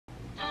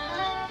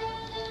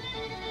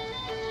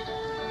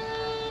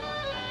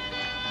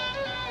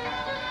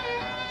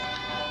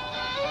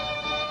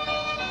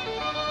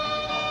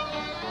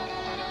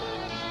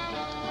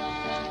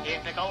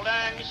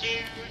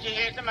news you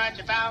hear so much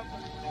about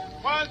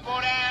was go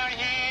down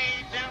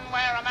here, soon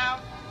wear 'em out.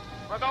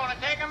 We're gonna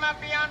take 'em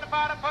up beyond the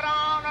border, put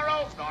on a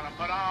rope, gonna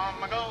put on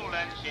my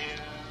golden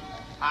shoe.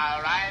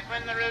 I'll rise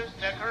when the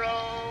rooster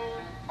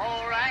crows.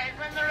 I'll rise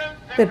when the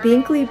rooster The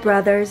Binkley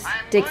Brothers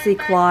Dixie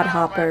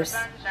Clodhoppers.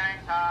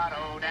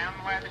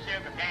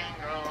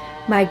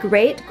 My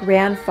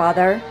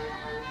great-grandfather,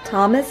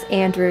 Thomas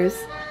Andrews,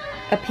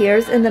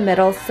 appears in the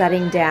middle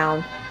setting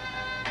down.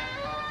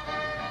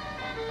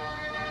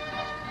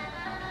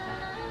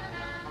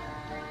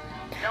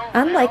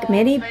 Unlike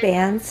many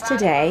bands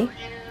today,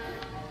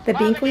 the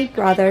Binkley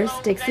Brothers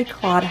Dixie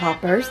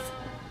Clodhoppers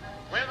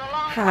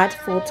had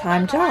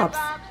full-time jobs.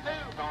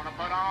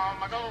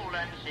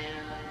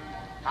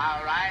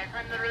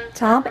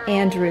 Tom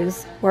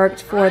Andrews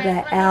worked for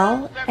the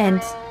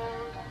L&N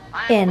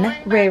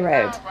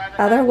Railroad,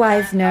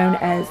 otherwise known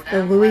as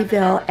the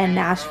Louisville and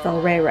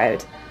Nashville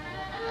Railroad.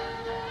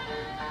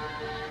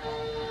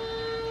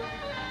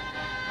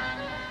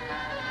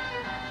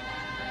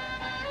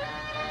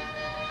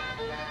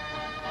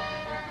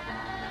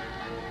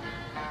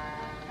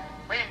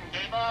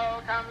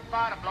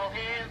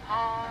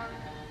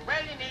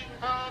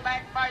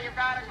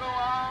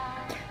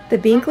 The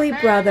Binkley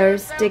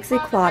Brothers Dixie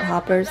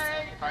Clodhoppers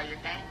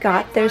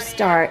got their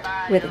start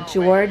with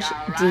George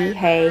D.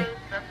 Hay,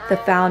 the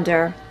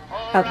founder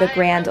of the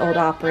Grand Ole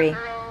Opry.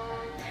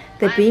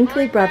 The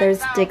Binkley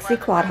Brothers Dixie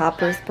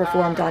Clodhoppers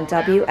performed on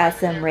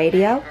WSM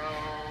Radio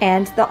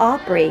and the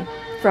Opry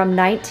from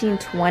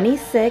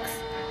 1926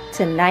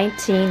 to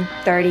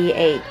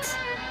 1938,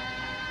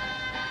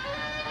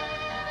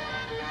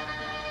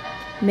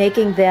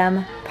 making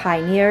them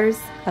pioneers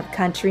of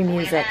country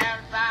music.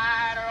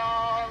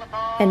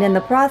 And in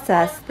the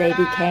process, they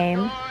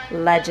became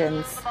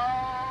legends.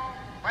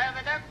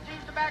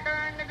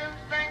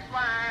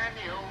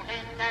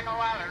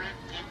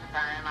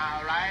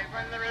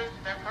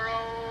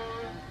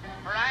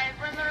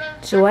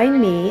 Join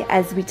me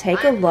as we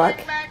take a look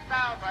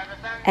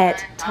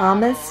at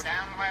Thomas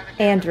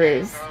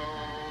Andrews'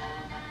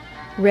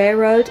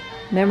 railroad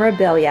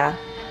memorabilia.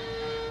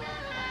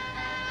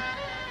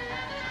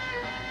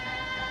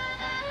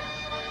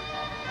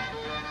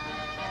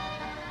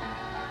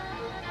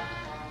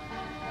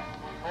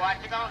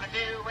 What you gonna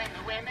do when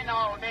the women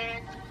all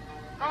dead?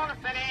 Gonna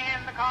sit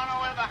in the corner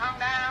with a hung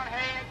down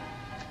head.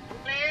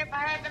 If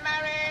I had to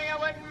marry, I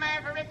wouldn't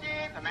marry for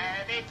riches. I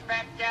married a big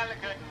fat gal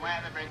that couldn't wear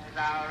the breeches.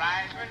 I'll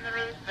rise when the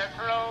rooster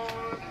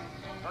crows.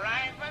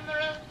 Rise when the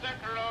rooster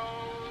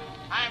crows.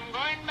 I'm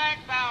going back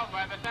south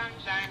where the sun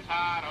shines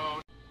hard.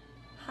 Oh.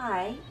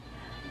 Hi,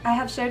 I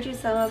have showed you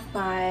some of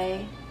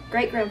my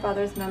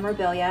great-grandfather's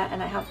memorabilia,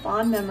 and I have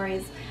fond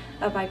memories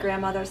of my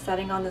grandmother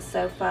sitting on the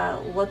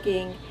sofa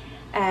looking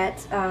at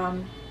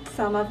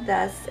some of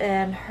this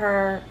and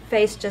her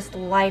face just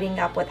lighting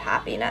up with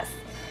happiness.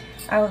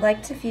 I would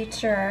like to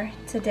feature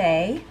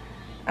today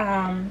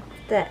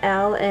the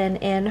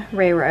L&N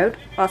Railroad,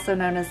 also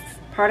known as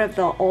part of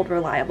the Old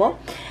Reliable,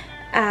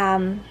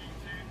 the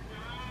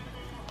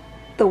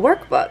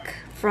workbook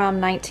from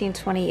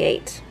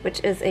 1928,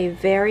 which is a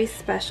very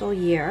special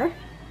year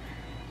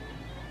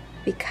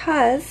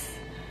because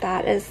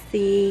that is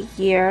the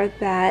year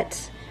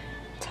that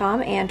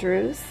Tom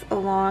Andrews,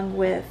 along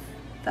with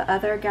the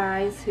other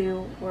guys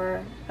who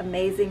were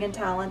amazing and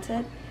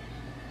talented,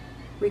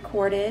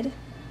 recorded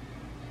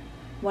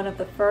one of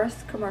the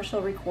first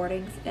commercial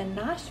recordings in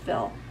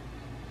Nashville.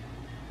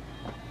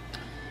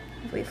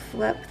 If we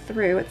flip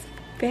through, it's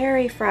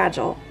very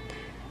fragile.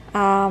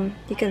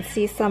 You can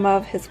see some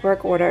of his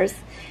work orders,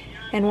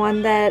 and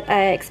one that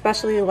I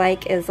especially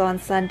like is on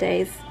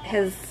Sundays.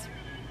 His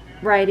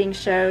writing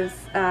shows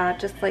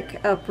just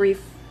like a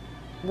brief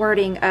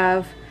wording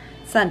of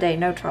Sunday,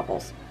 no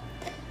troubles.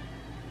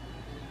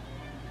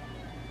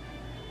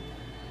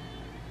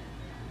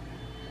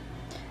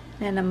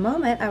 In a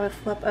moment, I would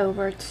flip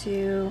over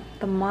to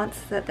the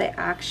months that they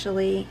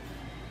actually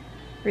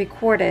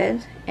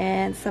recorded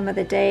and some of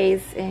the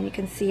days, and you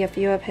can see a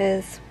few of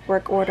his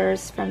work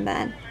orders from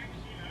then.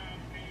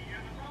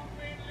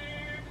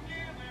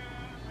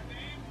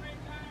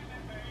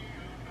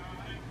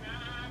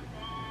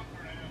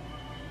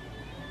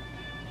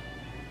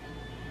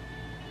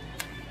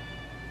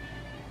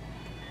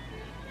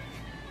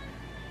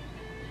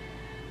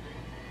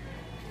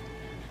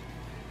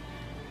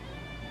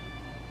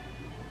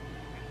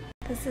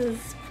 This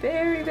is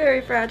very,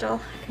 very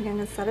fragile. I'm going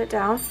to set it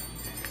down.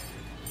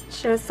 It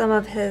shows some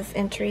of his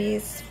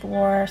entries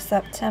for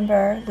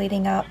September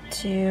leading up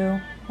to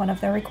one of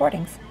their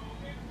recordings.